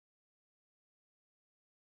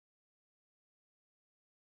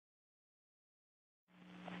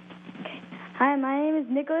Hi, my name is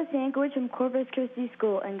Nicholas Yankovic from Corpus Christi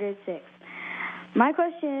School in grade 6. My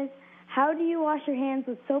question is, how do you wash your hands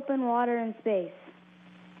with soap and water in space?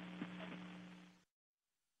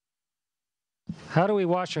 How do we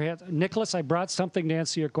wash our hands? Nicholas, I brought something to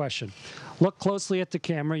answer your question. Look closely at the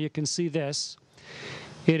camera. You can see this.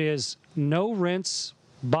 It is no rinse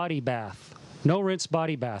body bath. No rinse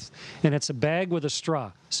body bath. And it's a bag with a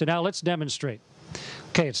straw. So now let's demonstrate.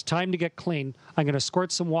 Okay, it's time to get clean. I'm going to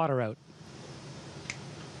squirt some water out.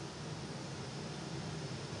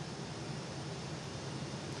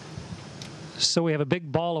 So we have a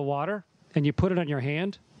big ball of water, and you put it on your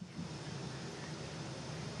hand.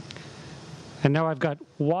 And now I've got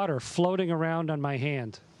water floating around on my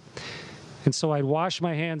hand. And so I'd wash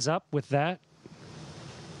my hands up with that.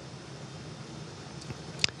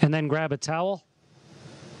 And then grab a towel.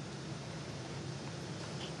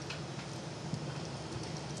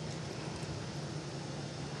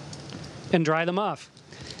 And dry them off.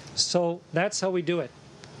 So that's how we do it.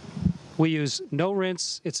 We use no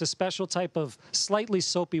rinse. It's a special type of slightly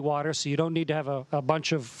soapy water, so you don't need to have a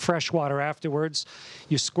bunch of fresh water afterwards.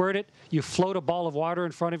 You squirt it, you float a ball of water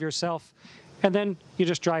in front of yourself, and then you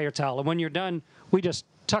just dry your towel. And when you're done, we just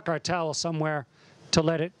tuck our towel somewhere to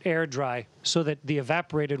let it air dry so that the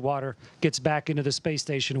evaporated water gets back into the space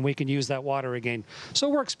station and we can use that water again. So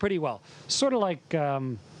it works pretty well. Sort of like,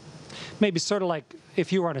 maybe sort of like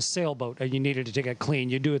if you were on a sailboat and you needed to get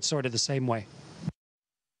clean, you do it sort of the same way.